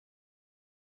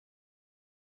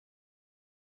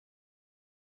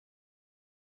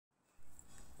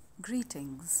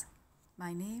Greetings.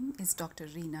 My name is Dr.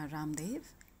 Rina Randey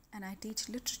and I teach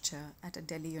literature at a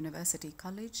Delhi University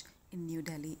College in New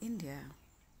Delhi, India.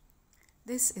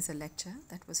 This is a lecture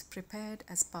that was prepared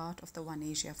as part of the One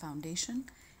Asia Foundation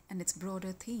and its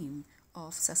broader theme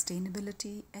of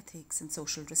sustainability, ethics and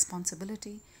social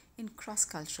responsibility in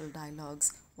cross-cultural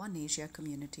dialogues One Asia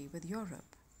community with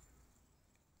Europe.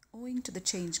 Owing to the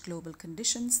changed global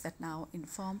conditions that now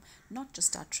inform not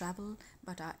just our travel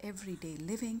but our everyday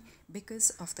living because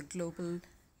of the global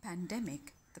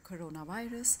pandemic, the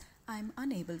coronavirus, I am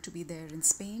unable to be there in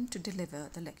Spain to deliver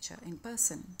the lecture in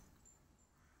person.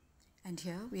 And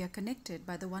here we are connected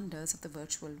by the wonders of the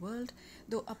virtual world,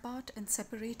 though apart and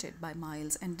separated by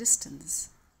miles and distance.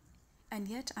 And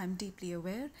yet I am deeply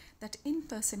aware that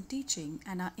in-person teaching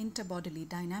and our interbodily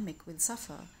dynamic will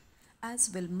suffer,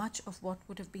 as will much of what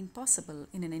would have been possible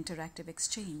in an interactive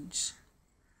exchange.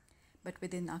 But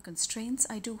within our constraints,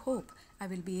 I do hope I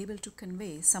will be able to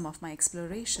convey some of my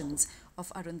explorations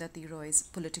of Arundhati Roy's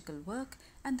political work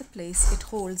and the place it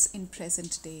holds in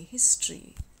present-day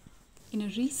history. In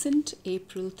a recent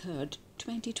April 3rd,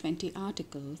 2020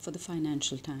 article for the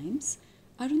Financial Times,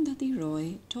 Arundhati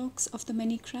Roy talks of the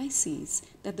many crises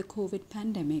that the COVID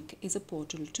pandemic is a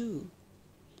portal to.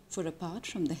 For apart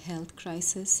from the health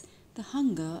crisis, the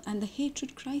hunger and the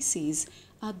hatred crises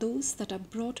are those that are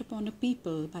brought upon a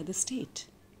people by the state.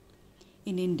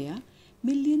 In India,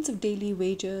 millions of daily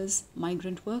wagers,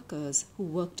 migrant workers who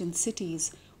worked in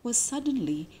cities were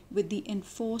suddenly, with the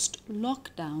enforced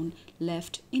lockdown,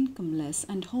 left incomeless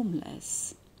and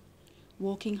homeless.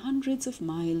 Walking hundreds of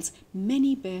miles,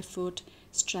 many barefoot,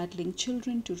 straddling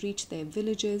children to reach their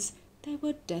villages, there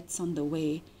were deaths on the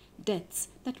way, deaths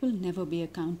that will never be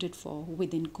accounted for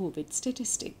within COVID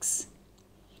statistics.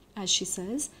 As she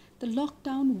says, the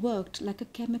lockdown worked like a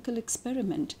chemical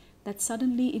experiment that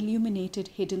suddenly illuminated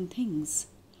hidden things.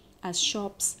 As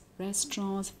shops,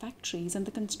 restaurants, factories and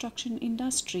the construction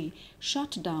industry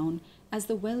shut down, as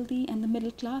the wealthy and the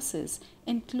middle classes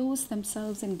enclosed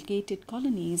themselves in gated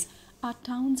colonies, our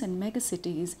towns and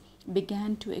megacities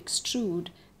began to extrude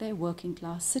their working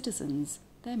class citizens,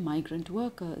 their migrant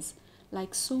workers,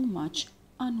 like so much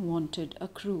unwanted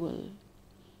accrual.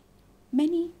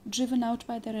 Many, driven out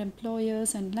by their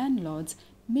employers and landlords,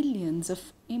 millions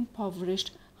of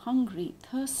impoverished, hungry,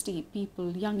 thirsty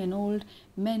people, young and old,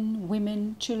 men,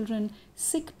 women, children,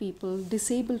 sick people,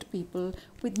 disabled people,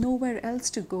 with nowhere else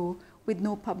to go, with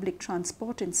no public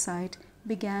transport in sight,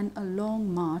 began a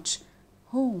long march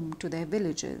home to their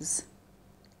villages.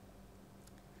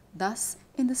 Thus,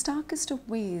 in the starkest of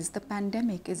ways, the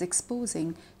pandemic is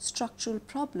exposing structural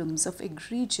problems of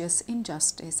egregious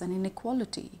injustice and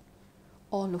inequality,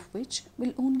 all of which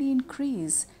will only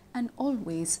increase and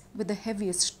always with the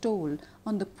heaviest toll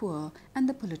on the poor and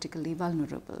the politically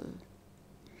vulnerable.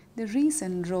 The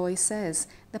reason Roy says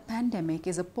the pandemic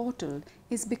is a portal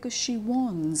is because she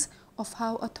warns of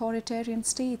how authoritarian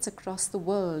states across the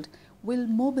world will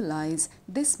mobilize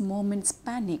this moment's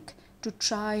panic to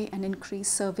try and increase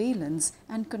surveillance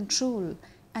and control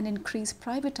and increase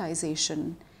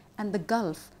privatization and the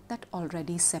gulf that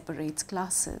already separates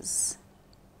classes.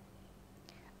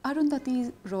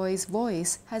 Arundhati Roy's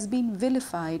voice has been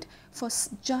vilified for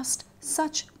just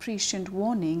such prescient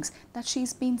warnings that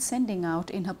she's been sending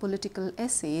out in her political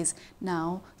essays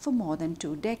now for more than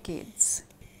 2 decades.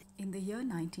 In the year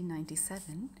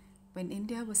 1997, when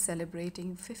India was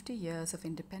celebrating 50 years of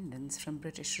independence from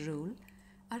British rule,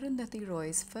 Arundhati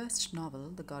Roy's first novel,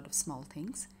 The God of Small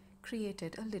Things,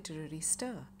 created a literary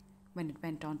stir when it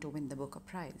went on to win the Booker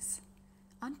Prize.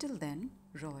 Until then,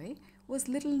 Roy was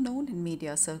little known in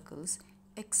media circles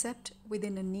except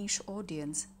within a niche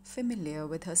audience familiar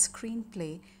with her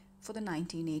screenplay for the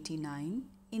 1989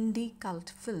 indie cult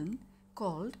film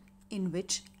called In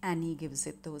Which Annie Gives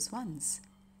It Those Ones,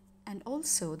 and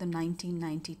also the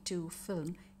 1992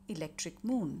 film Electric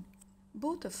Moon,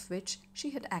 both of which she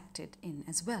had acted in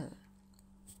as well.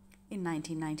 In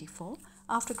 1994,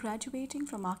 after graduating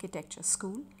from architecture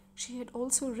school, she had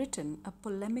also written a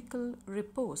polemical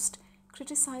riposte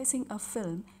criticizing a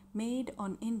film made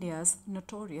on India's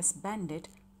notorious bandit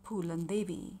Poolan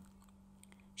Devi.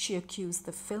 She accused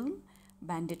the film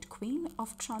Bandit Queen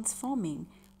of transforming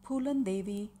Poolan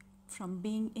Devi from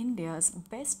being India's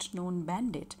best-known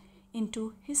bandit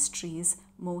into history's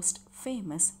most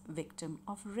famous victim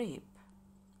of rape.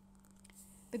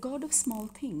 The God of Small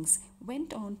Things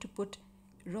went on to put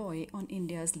Roy on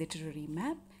India's literary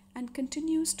map and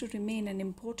continues to remain an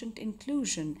important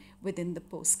inclusion within the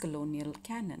post-colonial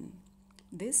canon.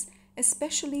 This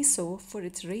especially so for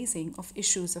its raising of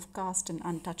issues of caste and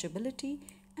untouchability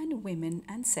and women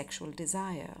and sexual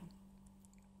desire.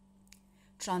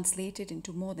 Translated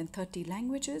into more than 30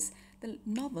 languages, the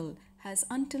novel has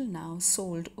until now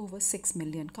sold over 6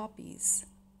 million copies.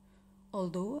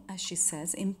 Although, as she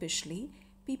says impishly,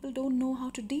 people don't know how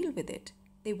to deal with it.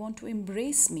 They want to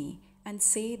embrace me and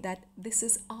say that this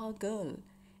is our girl,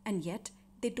 and yet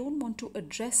they don't want to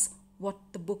address what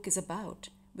the book is about,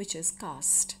 which is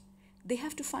caste. They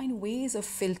have to find ways of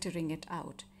filtering it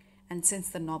out, and since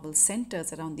the novel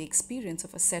centers around the experience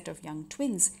of a set of young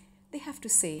twins, they have to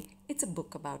say it's a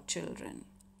book about children.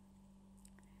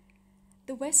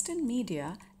 The Western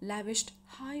media lavished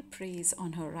high praise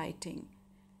on her writing.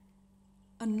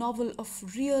 A novel of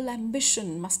real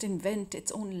ambition must invent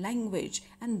its own language,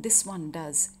 and this one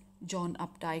does, John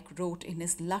Updike wrote in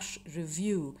his lush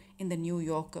review in the New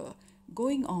Yorker,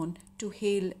 going on to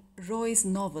hail Roy's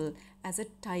novel as a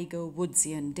Tiger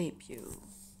Woodsian debut.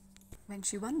 When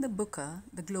she won the Booker,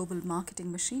 the global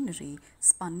marketing machinery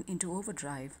spun into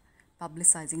overdrive,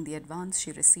 publicizing the advance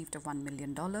she received of $1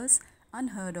 million,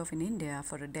 unheard of in India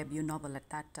for a debut novel at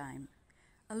that time,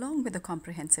 along with a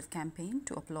comprehensive campaign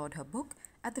to applaud her book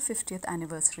at the 50th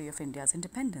anniversary of India's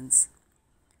independence.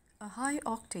 A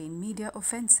high-octane media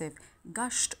offensive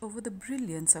gushed over the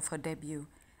brilliance of her debut,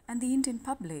 and the Indian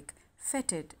public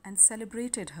feted and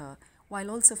celebrated her while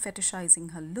also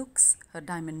fetishizing her looks, her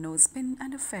diamond nose pin,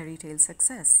 and her fairy tale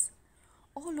success,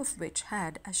 all of which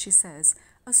had, as she says,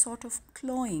 a sort of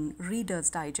cloying Reader's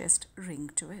Digest ring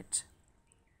to it.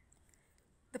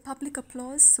 The public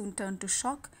applause soon turned to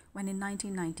shock when in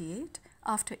 1998,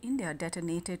 after India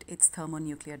detonated its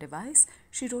thermonuclear device,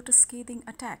 she wrote a scathing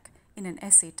attack in an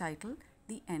essay titled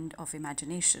The End of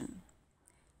Imagination.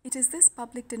 It is this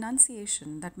public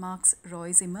denunciation that marks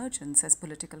Roy's emergence as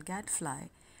political gadfly,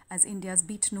 as India's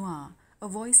bête noire, a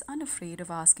voice unafraid of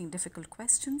asking difficult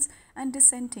questions and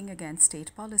dissenting against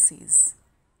state policies.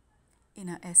 In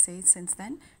her essays since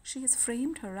then, she has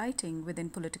framed her writing within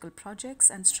political projects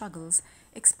and struggles,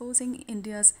 exposing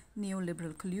India's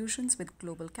neoliberal collusions with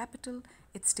global capital,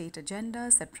 its state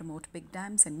agendas that promote big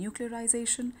dams and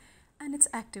nuclearization, and its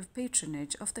active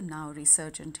patronage of the now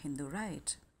resurgent Hindu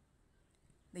right.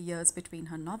 The years between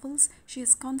her novels, she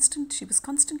was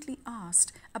constantly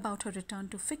asked about her return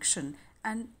to fiction,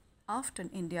 and after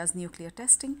India's nuclear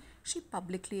testing, she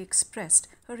publicly expressed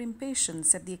her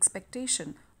impatience at the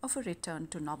expectation of a return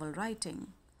to novel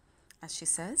writing. As she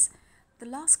says, the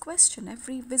last question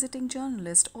every visiting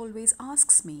journalist always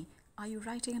asks me, "Are you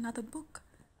writing another book?"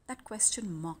 That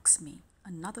question mocks me.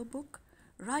 Another book?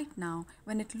 Right now,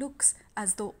 when it looks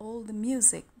as though all the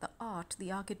music, the art,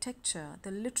 the architecture,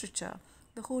 the literature,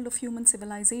 the whole of human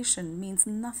civilization means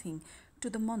nothing to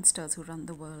the monsters who run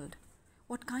the world.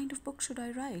 What kind of book should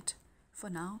I write? For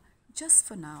now,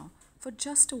 for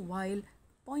just a while,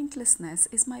 pointlessness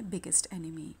is my biggest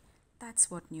enemy. That's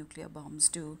what nuclear bombs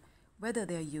do, whether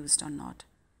they are used or not.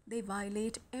 They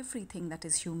violate everything that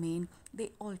is humane.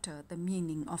 They alter the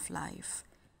meaning of life.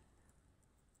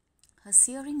 Her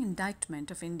searing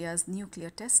indictment of India's nuclear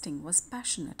testing was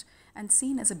passionate and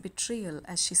seen as a betrayal,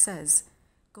 as she says,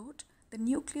 quote, "The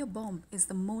nuclear bomb is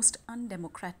the most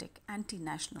undemocratic,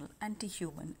 anti-national,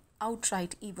 anti-human,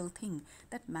 outright evil thing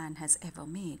that man has ever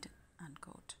made,"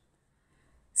 unquote.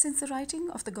 Since the writing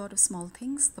of The God of Small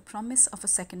Things, the promise of a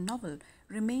second novel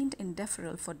remained in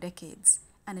deferral for decades,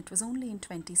 and it was only in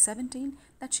 2017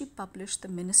 that she published The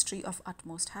Ministry of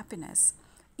Utmost Happiness,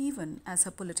 even as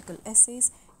her political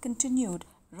essays continued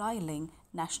riling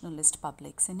nationalist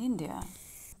publics in India.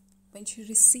 When she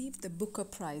received the Booker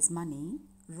Prize money,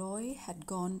 Roy had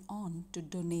gone on to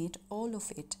donate all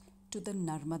of it to the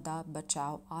Narmada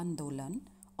Bachao Andolan,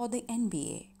 or the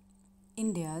NBA,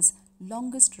 India's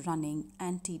longest-running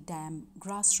anti-dam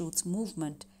grassroots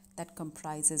movement that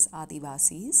comprises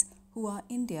Adivasis, who are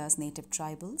India's native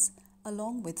tribals,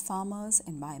 along with farmers,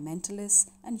 environmentalists,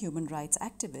 and human rights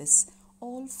activists,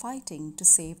 all fighting to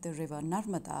save the river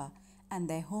Narmada and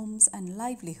their homes and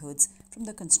livelihoods from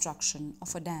the construction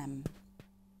of a dam.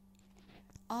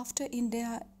 After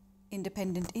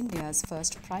independent India's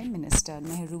first Prime Minister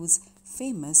Nehru's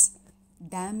famous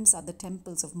 "Dams are the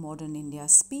temples of modern India"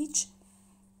 speech,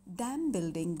 dam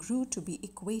building grew to be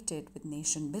equated with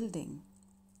nation building.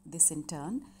 This in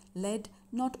turn led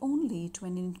not only to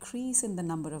an increase in the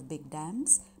number of big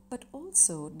dams, but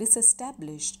also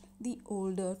disestablished the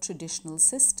older traditional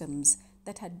systems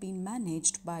that had been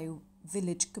managed by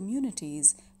village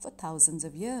communities for thousands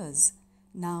of years,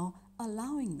 now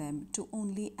allowing them to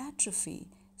only atrophy,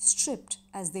 stripped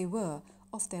as they were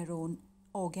of their own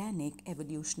organic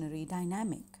evolutionary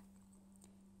dynamic.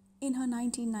 In her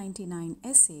 1999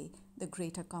 essay, The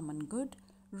Greater Common Good,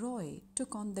 Roy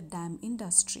took on the dam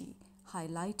industry,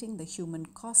 highlighting the human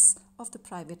costs of the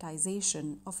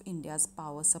privatization of India's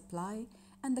power supply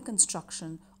and the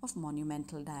construction of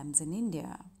monumental dams in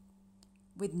India.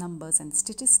 With numbers and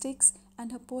statistics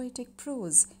and her poetic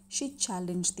prose, she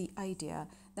challenged the idea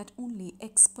that only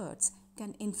experts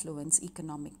can influence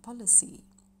economic policy.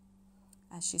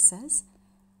 As she says,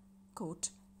 quote,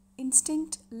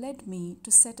 "Instinct led me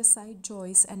to set aside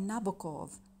Joyce and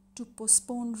Nabokov, to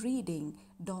postpone reading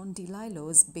Don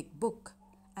DeLillo's big book,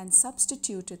 and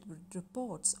substitute it with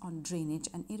reports on drainage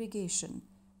and irrigation,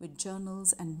 with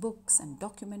journals and books and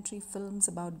documentary films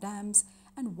about dams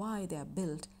and why they are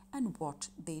built and what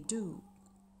they do."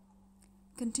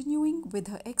 Continuing with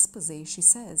her expose, she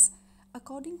says,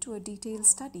 according to a detailed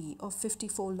study of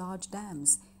 54 large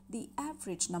dams, the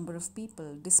average number of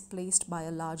people displaced by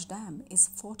a large dam is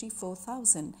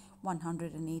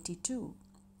 44,182.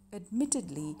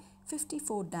 Admittedly,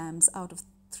 54 dams out of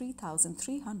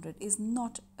 3,300 is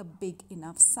not a big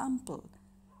enough sample.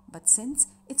 But since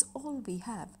it's all we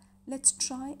have, let's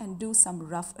try and do some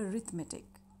rough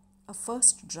arithmetic. A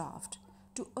first draft.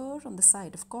 To err on the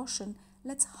side of caution,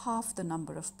 let's halve the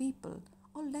number of people,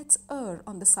 or let's err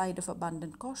on the side of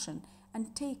abundant caution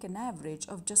and take an average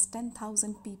of just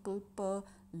 10,000 people per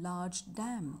large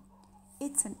dam.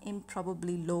 It's an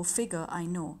improbably low figure, I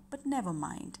know, but never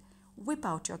mind. Whip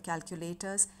out your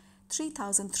calculators.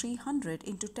 3,300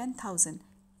 into 10,000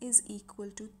 is equal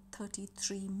to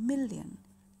 33 million.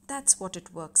 That's what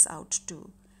it works out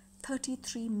to.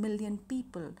 33 million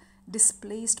people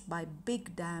displaced by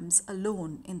big dams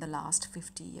alone in the last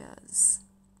 50 years.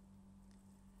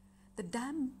 The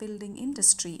dam building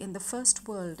industry in the first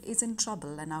world is in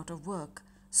trouble and out of work,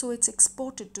 so it's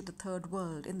exported to the third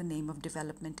world in the name of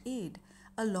development aid,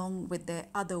 along with their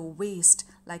other waste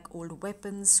like old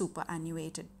weapons,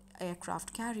 superannuated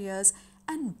aircraft carriers,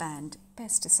 and banned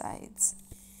pesticides.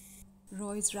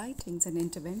 Roy's writings and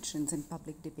interventions in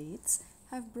public debates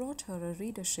have brought her a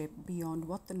readership beyond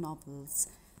what the novels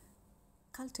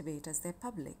cultivate as their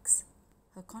publics.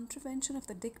 Her contravention of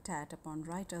the diktat upon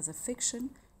writers of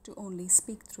fiction to only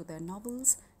speak through their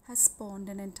novels has spawned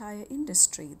an entire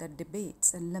industry that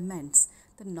debates and laments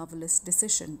the novelist's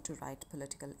decision to write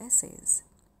political essays.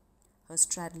 Her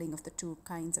straddling of the two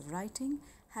kinds of writing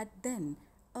had then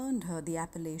earned her the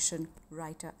appellation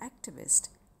writer-activist,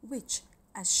 which,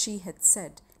 as she had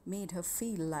said, made her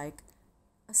feel like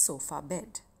a sofa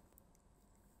bed.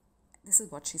 This is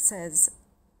what she says: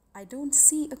 "I don't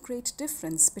see a great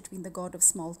difference between The God of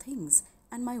Small Things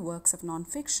and my works of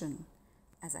non-fiction.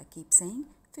 As I keep saying,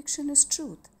 fiction is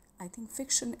truth. I think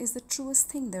fiction is the truest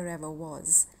thing there ever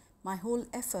was. My whole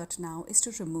effort now is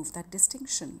to remove that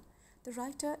distinction. The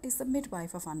writer is the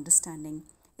midwife of understanding.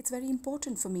 It's very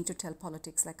important for me to tell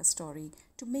politics like a story,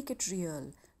 to make it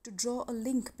real, to draw a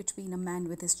link between a man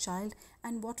with his child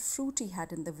and what fruit he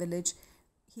had in the village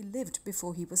he lived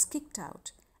before he was kicked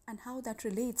out, and how that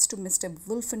relates to Mr.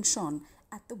 Wolfenschon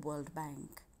at the World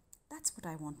Bank. That's what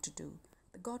I want to do.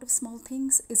 The God of Small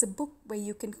Things is a book where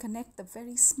you can connect the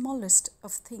very smallest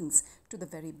of things to the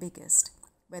very biggest,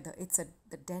 whether it's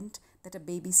the dent that a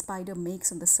baby spider makes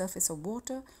on the surface of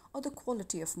water, or the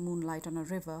quality of moonlight on a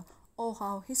river, or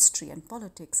how history and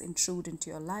politics intrude into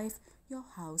your life, your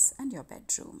house, and your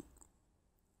bedroom."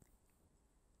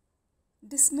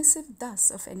 Dismissive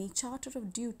thus of any charter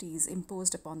of duties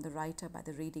imposed upon the writer by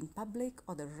the reading public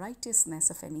or the righteousness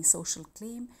of any social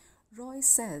claim, Roy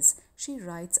says she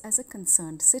writes as a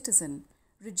concerned citizen,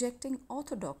 rejecting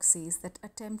orthodoxies that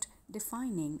attempt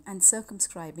defining and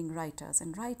circumscribing writers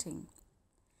and writing.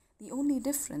 The only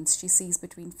difference she sees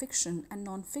between fiction and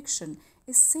non-fiction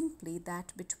is simply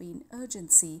that between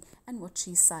urgency and what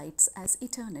she cites as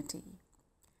eternity.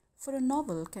 For a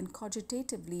novel can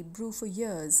cogitatively brew for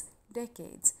years,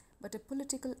 decades, but a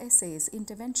political essay's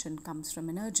intervention comes from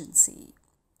an urgency.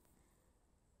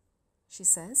 She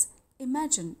says,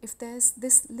 "Imagine if there's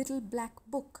this little black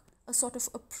book, a sort of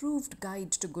approved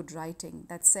guide to good writing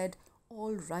that said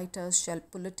all writers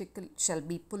shall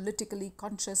be politically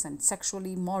conscious and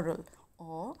sexually moral,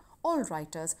 or all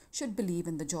writers should believe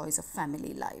in the joys of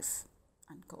family life."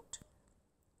 Unquote.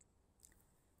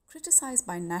 Criticized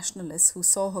by nationalists who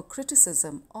saw her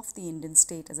criticism of the Indian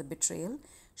state as a betrayal,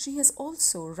 she has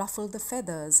also ruffled the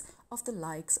feathers of the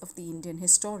likes of the Indian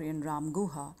historian Ram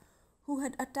Guha, who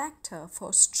had attacked her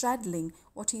for straddling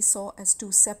what he saw as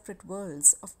two separate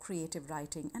worlds of creative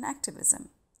writing and activism.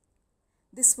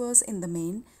 This was, in the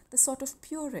main, the sort of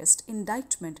purist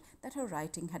indictment that her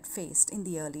writing had faced in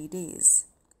the early days.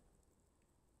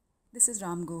 This is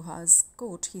Ram Guha's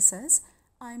quote. He says,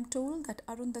 "I am told that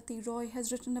Arundhati Roy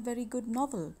has written a very good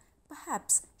novel.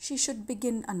 Perhaps she should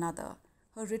begin another.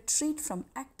 Her retreat from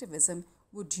activism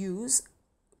would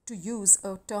to use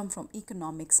a term from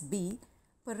economics, be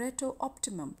Pareto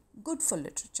optimum, good for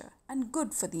literature and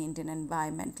good for the Indian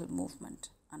environmental movement,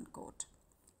 unquote.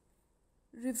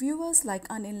 Reviewers like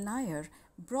Anil Nair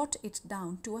brought it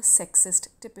down to a sexist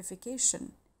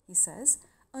typification. He says,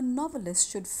 a novelist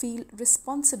should feel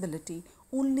responsibility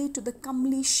only to the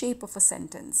comely shape of a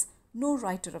sentence. No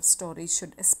writer of stories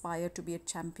should aspire to be a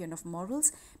champion of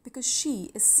morals because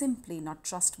she is simply not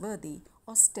trustworthy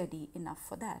or steady enough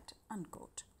for that,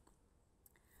 unquote.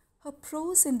 Her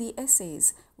prose in the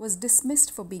essays was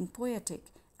dismissed for being poetic,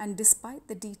 and despite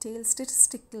the detailed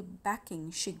statistical backing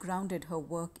she grounded her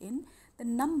work in, the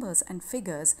numbers and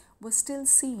figures were still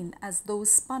seen as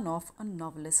those spun off a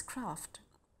novelist's craft.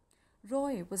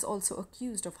 Roy was also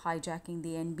accused of hijacking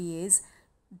the NBA's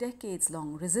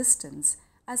decades-long resistance,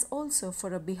 as also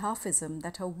for a behalfism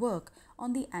that her work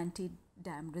on the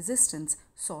anti-dam resistance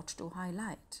sought to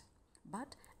highlight.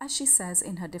 But, as she says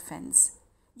in her defense,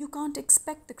 you can't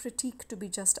expect the critique to be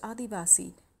just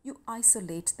Adivasi. You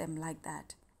isolate them like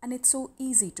that, and it's so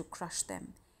easy to crush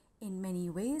them. In many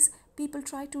ways, people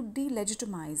try to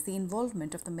delegitimize the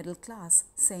involvement of the middle class,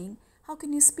 saying, how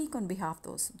can you speak on behalf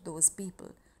of those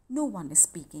people? No one is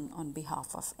speaking on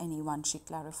behalf of anyone, she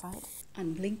clarified.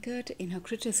 Unblinkered in her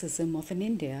criticism of an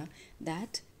India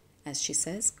that, as she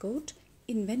says, quote,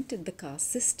 invented the caste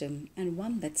system and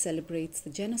one that celebrates the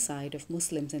genocide of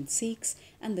Muslims and Sikhs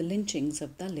and the lynchings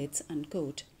of Dalits,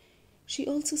 unquote. She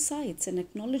also cites and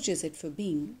acknowledges it for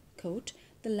being, quote,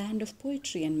 the land of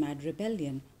poetry and mad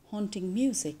rebellion, haunting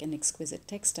music and exquisite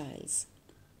textiles.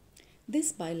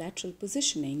 This bilateral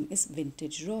positioning is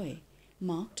vintage Roy,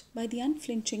 marked by the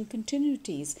unflinching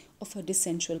continuities of her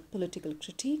dissensual political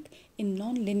critique in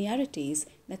non-linearities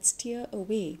that steer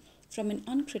away from an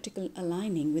uncritical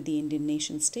aligning with the Indian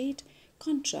nation-state,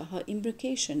 contra her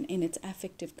imbrication in its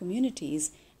affective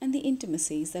communities and the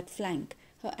intimacies that flank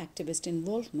her activist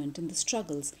involvement in the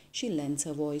struggles she lends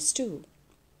her voice to.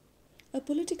 A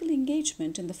political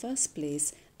engagement in the first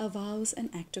place avows an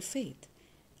act of faith,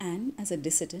 and as a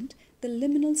dissident, the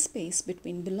liminal space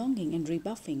between belonging and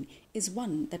rebuffing is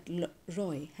one that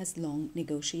Roy has long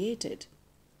negotiated.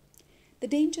 The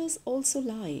dangers also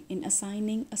lie in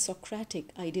assigning a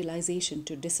Socratic idealization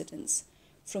to dissidence,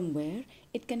 from where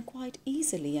it can quite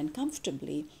easily and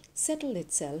comfortably settle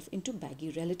itself into baggy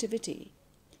relativity.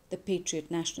 The patriot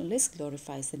nationalist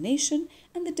glorifies the nation,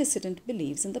 and the dissident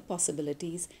believes in the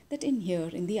possibilities that inhere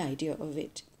in the idea of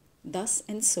it. Thus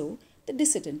and so, the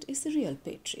dissident is the real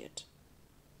patriot.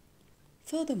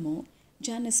 Furthermore,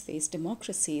 Janus-faced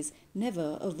democracies,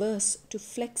 never averse to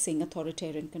flexing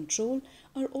authoritarian control,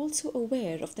 are also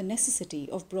aware of the necessity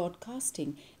of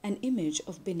broadcasting an image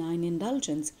of benign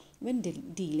indulgence when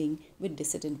dealing with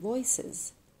dissident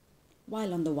voices.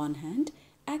 While on the one hand,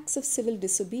 acts of civil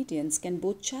disobedience can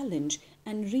both challenge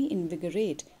and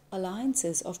reinvigorate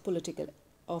alliances of political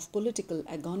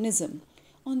agonism,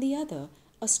 on the other,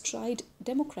 astride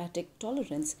democratic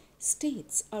tolerance,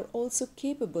 states are also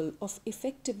capable of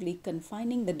effectively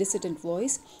confining the dissident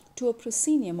voice to a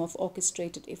proscenium of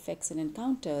orchestrated effects and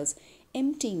encounters,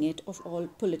 emptying it of all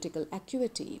political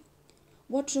acuity.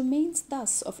 What remains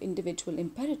thus of individual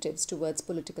imperatives towards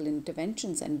political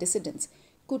interventions and dissidence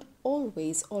could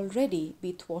always already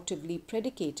be thwartively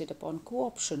predicated upon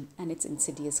co-option and its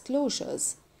insidious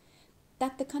closures.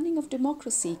 That the cunning of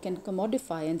democracy can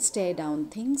commodify and stare down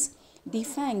things,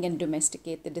 defang and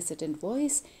domesticate the dissident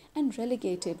voice, and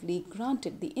relegatively grant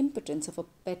it the impotence of a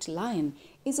pet lion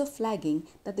is a flagging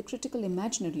that the critical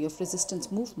imaginary of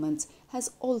resistance movements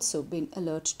has also been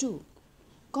alert to.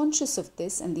 Conscious of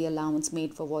this and the allowance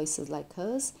made for voices like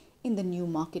hers, in the new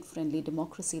market-friendly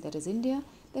democracy that is India,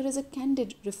 there is a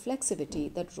candid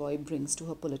reflexivity that Roy brings to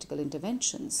her political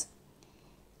interventions.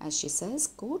 As she says,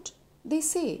 quote, they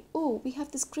say, oh, we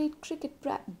have this great cricket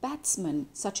batsman,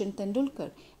 Sachin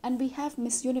Tendulkar, and we have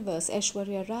Miss Universe,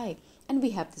 Aishwarya Rai, and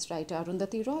we have this writer,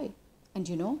 Arundhati Roy. And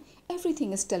you know,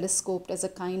 everything is telescoped as a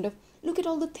kind of, look at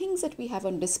all the things that we have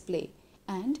on display.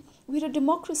 And we're a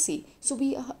democracy, so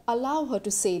we allow her to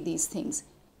say these things,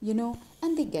 you know,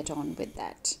 and they get on with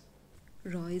that.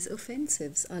 Roy's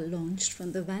offensives are launched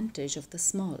from the vantage of the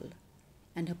small,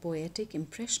 and her poetic,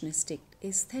 impressionistic,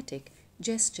 aesthetic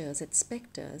gestures at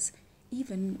spectres,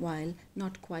 even while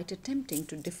not quite attempting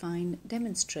to define,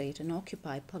 demonstrate, and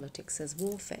occupy politics as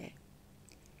warfare.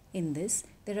 In this,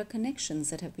 there are connections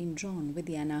that have been drawn with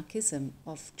the anarchism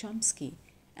of Chomsky,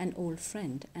 an old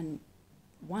friend and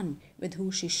one with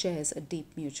whom she shares a deep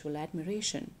mutual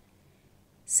admiration,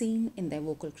 seen in their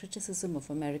vocal criticism of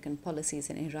American policies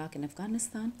in Iraq and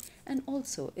Afghanistan, and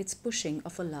also its pushing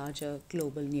of a larger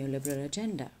global neoliberal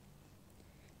agenda.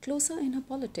 Closer in her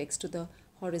politics to the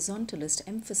horizontalist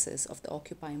emphasis of the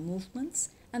Occupy movements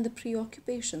and the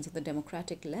preoccupations of the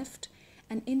democratic left,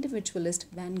 and individualist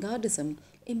vanguardism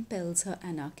impels her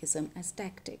anarchism as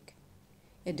tactic.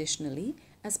 Additionally,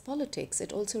 as politics,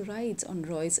 it also rides on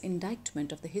Roy's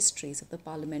indictment of the histories of the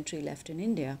parliamentary left in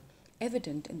India,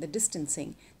 evident in the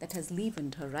distancing that has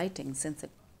leavened her writings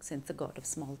since the God of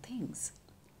Small Things.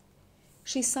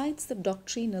 She cites the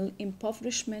doctrinal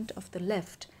impoverishment of the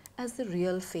left as the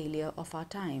real failure of our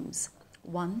times,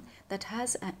 one that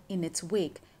has in its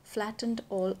wake flattened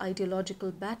all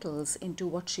ideological battles into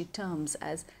what she terms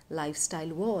as lifestyle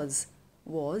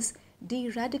wars,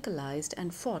 de-radicalized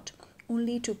and fought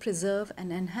only to preserve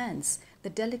and enhance the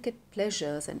delicate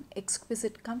pleasures and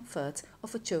exquisite comforts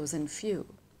of a chosen few.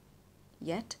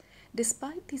 Yet,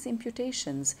 despite these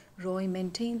imputations, Roy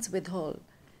maintains withal,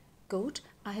 quote,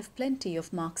 "I have plenty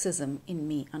of Marxism in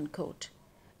me," unquote,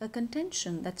 a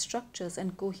contention that structures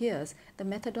and coheres the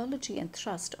methodology and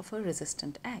thrust of her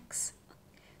resistant acts.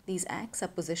 These acts are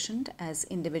positioned as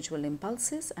individual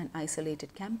impulses and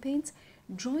isolated campaigns,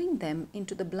 drawing them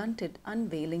into the blunted,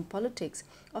 unveiling politics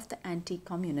of the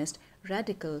anti-communist,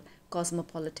 radical,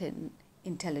 cosmopolitan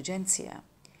intelligentsia,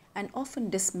 and often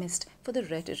dismissed for the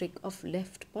rhetoric of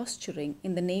left posturing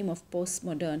in the name of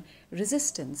postmodern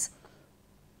resistance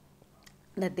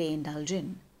that they indulge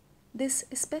in. This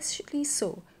especially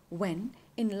so when,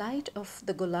 in light of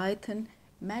the Goliathan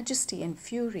majesty and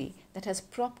fury that has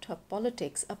propped her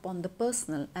politics upon the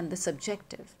personal and the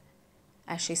subjective.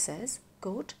 As she says,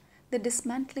 quote, "The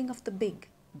dismantling of the big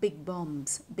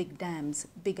bombs, big dams,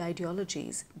 big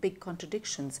ideologies, big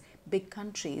contradictions, big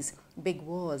countries, big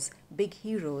wars, big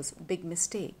heroes, big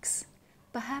mistakes.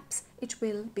 Perhaps it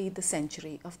will be the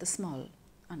century of the small,"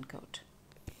 unquote.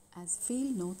 As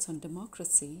Field notes on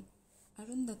democracy,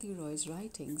 Arundhati Roy's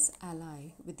writings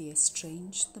ally with the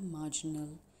estranged, the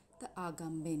marginal, the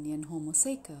Agambanian homo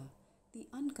sacer, the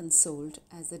unconsoled,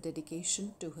 as the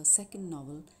dedication to her second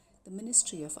novel, The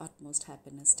Ministry of Utmost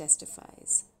Happiness,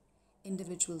 testifies.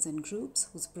 Individuals and groups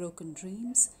whose broken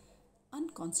dreams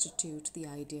unconstitute the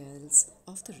ideals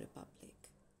of the Republic.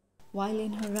 While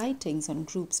in her writings on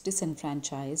groups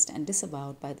disenfranchised and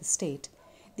disavowed by the state,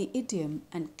 the idiom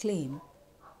and claim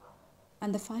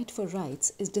and the fight for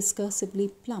rights is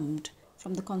discursively plumbed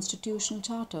from the constitutional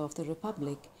charter of the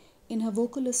Republic. In her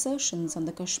vocal assertions on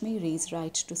the Kashmiris'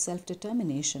 right to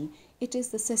self-determination, it is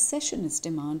the secessionist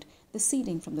demand, the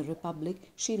ceding from the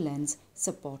Republic, she lends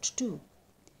support to.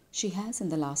 She has, in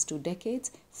the last 2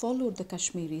 decades, followed the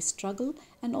Kashmiri struggle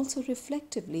and also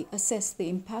reflectively assessed the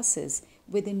impasses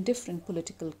within different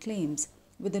political claims,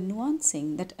 with a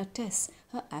nuancing that attests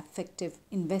her affective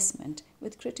investment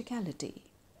with criticality.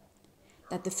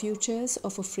 That the futures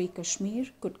of a free Kashmir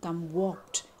could come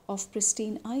warped of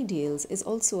pristine ideals is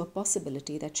also a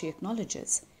possibility that she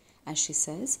acknowledges. As she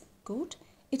says, quote,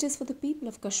 "It is for the people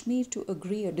of Kashmir to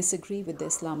agree or disagree with the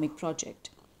Islamic project,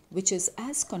 which is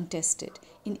as contested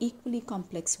in equally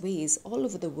complex ways all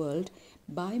over the world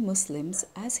by Muslims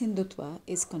as Hindutva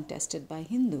is contested by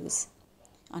Hindus,"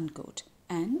 unquote.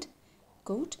 And,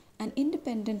 quote, "An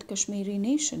independent Kashmiri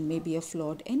nation may be a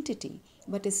flawed entity,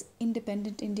 but is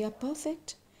independent India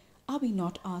perfect? Are we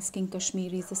not asking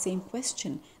Kashmiris the same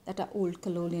question that our old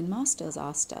colonial masters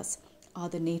asked us? Are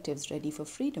the natives ready for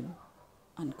freedom?"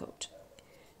 Unquote.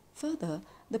 Further,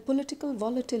 the political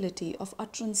volatility of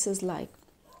utterances like,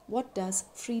 "What does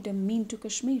freedom mean to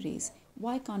Kashmiris?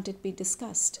 Why can't it be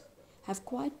discussed?" have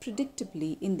quite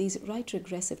predictably in these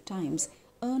right-regressive times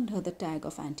earned her the tag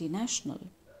of anti-national.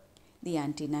 The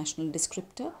anti-national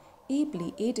descriptor,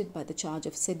 ably aided by the charge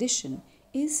of sedition,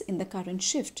 is in the current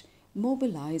shift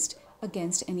mobilized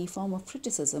against any form of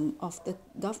criticism of the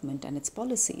government and its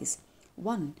policies,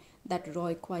 one that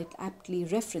Roy quite aptly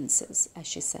references, as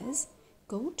she says,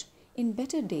 quote, "In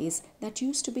better days that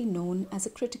used to be known as a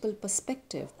critical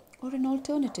perspective or an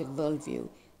alternative worldview.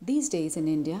 These days in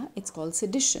India it's called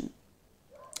sedition,"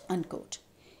 unquote.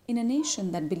 In a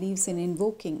nation that believes in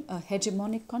invoking a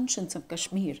hegemonic conscience of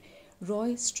Kashmir,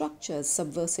 Roy structures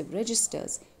subversive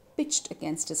registers pitched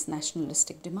against its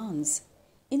nationalistic demands.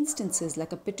 Instances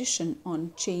like a petition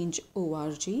on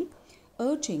Change.org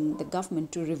urging the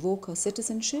government to revoke her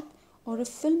citizenship, or a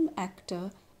film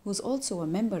actor who's also a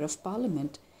member of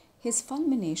parliament, his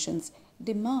fulminations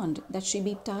demand that she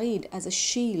be tied as a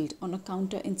shield on a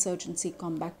counter-insurgency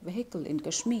combat vehicle in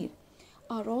Kashmir,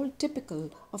 are all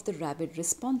typical of the rabid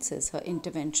responses her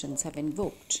interventions have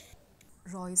invoked.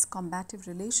 Roy's combative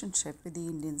relationship with the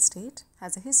Indian state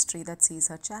has a history that sees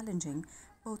her challenging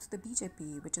both the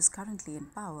BJP, which is currently in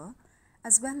power,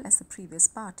 as well as the previous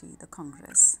party, the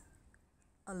Congress.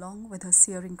 Along with her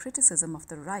searing criticism of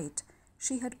the right,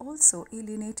 she had also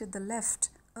alienated the left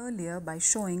earlier by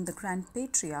showing the grand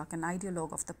patriarch and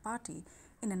ideologue of the party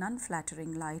in an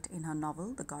unflattering light in her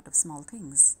novel The God of Small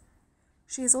Things.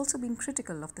 She has also been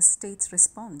critical of the state's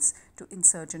response to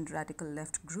insurgent radical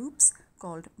left groups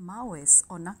called Maoists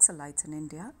or Naxalites in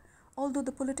India, although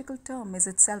the political term is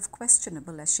itself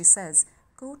questionable, as she says,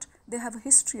 quote, they have a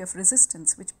history of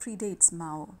resistance which predates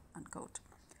Mao, unquote.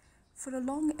 For a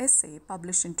long essay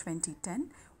published in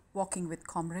 2010, Walking with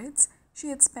Comrades, she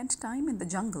had spent time in the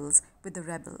jungles with the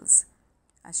rebels.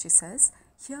 As she says,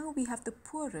 here we have the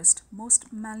poorest,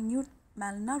 most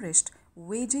malnourished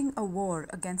waging a war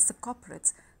against the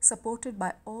corporates supported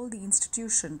by all the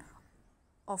institution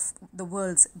of the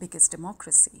world's biggest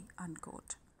democracy,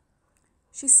 unquote.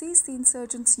 She sees the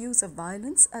insurgents' use of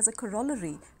violence as a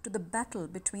corollary to the battle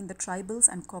between the tribals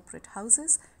and corporate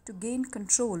houses to gain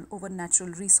control over natural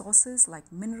resources like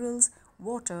minerals,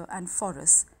 water and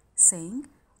forests, saying,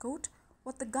 quote,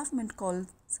 what the government calls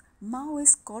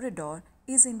Maoist corridor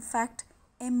is in fact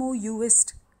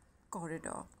MOUist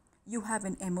corridor. You have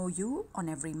an MOU on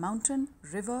every mountain,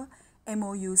 river,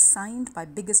 MOUs signed by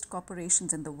biggest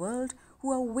corporations in the world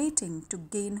who are waiting to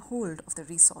gain hold of the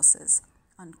resources,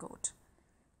 unquote.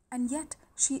 And yet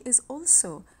she is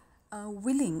also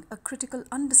willing a critical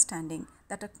understanding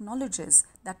that acknowledges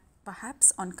that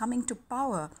perhaps on coming to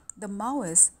power, the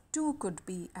Maoists too could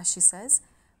be, as she says,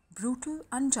 brutal,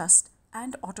 unjust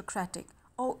and autocratic,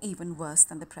 or even worse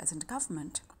than the present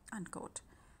government, unquote.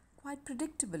 Quite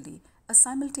predictably, a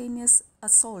simultaneous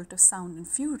assault of sound and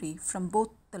fury from both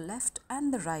the left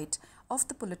and the right of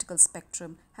the political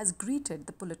spectrum has greeted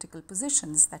the political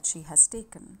positions that she has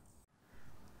taken.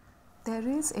 There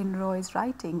is in Roy's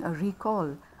writing a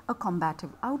recall, a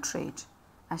combative outrage.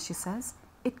 As she says,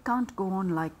 it can't go on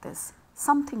like this.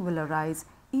 Something will arise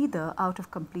either out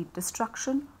of complete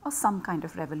destruction or some kind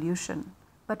of revolution.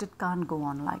 But it can't go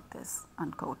on like this,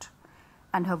 unquote.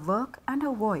 And her work and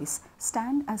her voice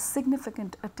stand as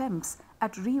significant attempts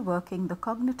at reworking the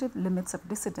cognitive limits of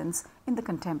dissidence in the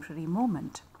contemporary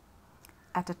moment.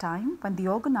 At a time when the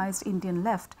organized Indian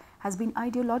left has been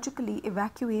ideologically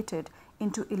evacuated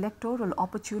into electoral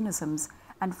opportunisms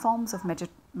and forms of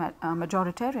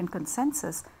majoritarian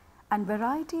consensus, and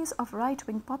varieties of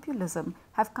right-wing populism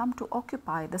have come to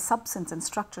occupy the substance and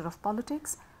structure of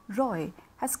politics, Roy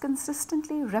has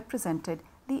consistently represented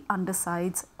the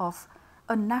undersides of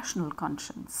a national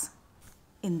conscience.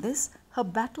 In this, her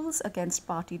battles against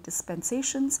party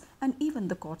dispensations and even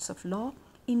the courts of law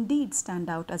indeed stand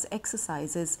out as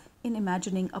exercises in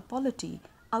imagining a polity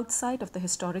outside of the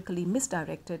historically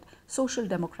misdirected social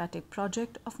democratic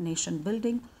project of nation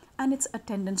building and its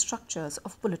attendant structures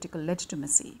of political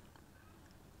legitimacy.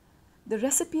 The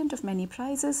recipient of many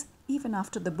prizes, even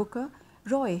after the Booker,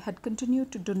 Roy had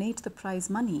continued to donate the prize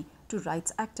money to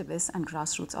rights activists and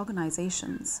grassroots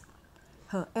organizations.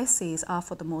 Her essays are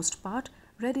for the most part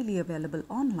readily available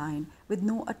online with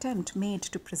no attempt made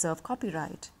to preserve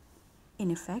copyright.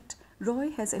 In effect, Roy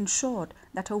has ensured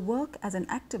that her work as an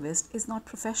activist is not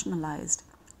professionalized,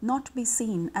 not to be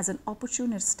seen as an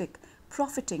opportunistic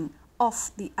profiting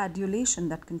off the adulation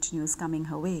that continues coming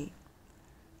her way.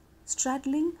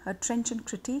 Straddling her trenchant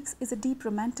critiques is a deep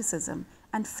romanticism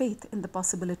and faith in the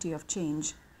possibility of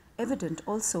change, evident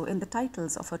also in the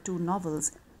titles of her two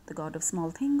novels, The God of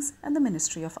Small Things and The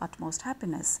Ministry of Utmost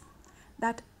Happiness,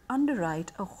 that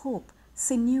underwrite a hope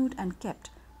sinewed and kept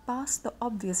past the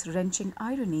obvious wrenching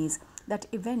ironies that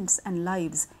events and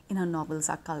lives in her novels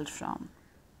are culled from.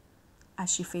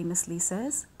 As she famously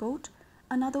says, quote,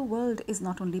 another world is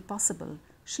not only possible,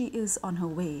 she is on her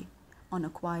way. On a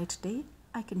quiet day,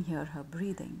 I can hear her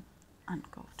breathing,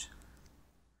 unquote.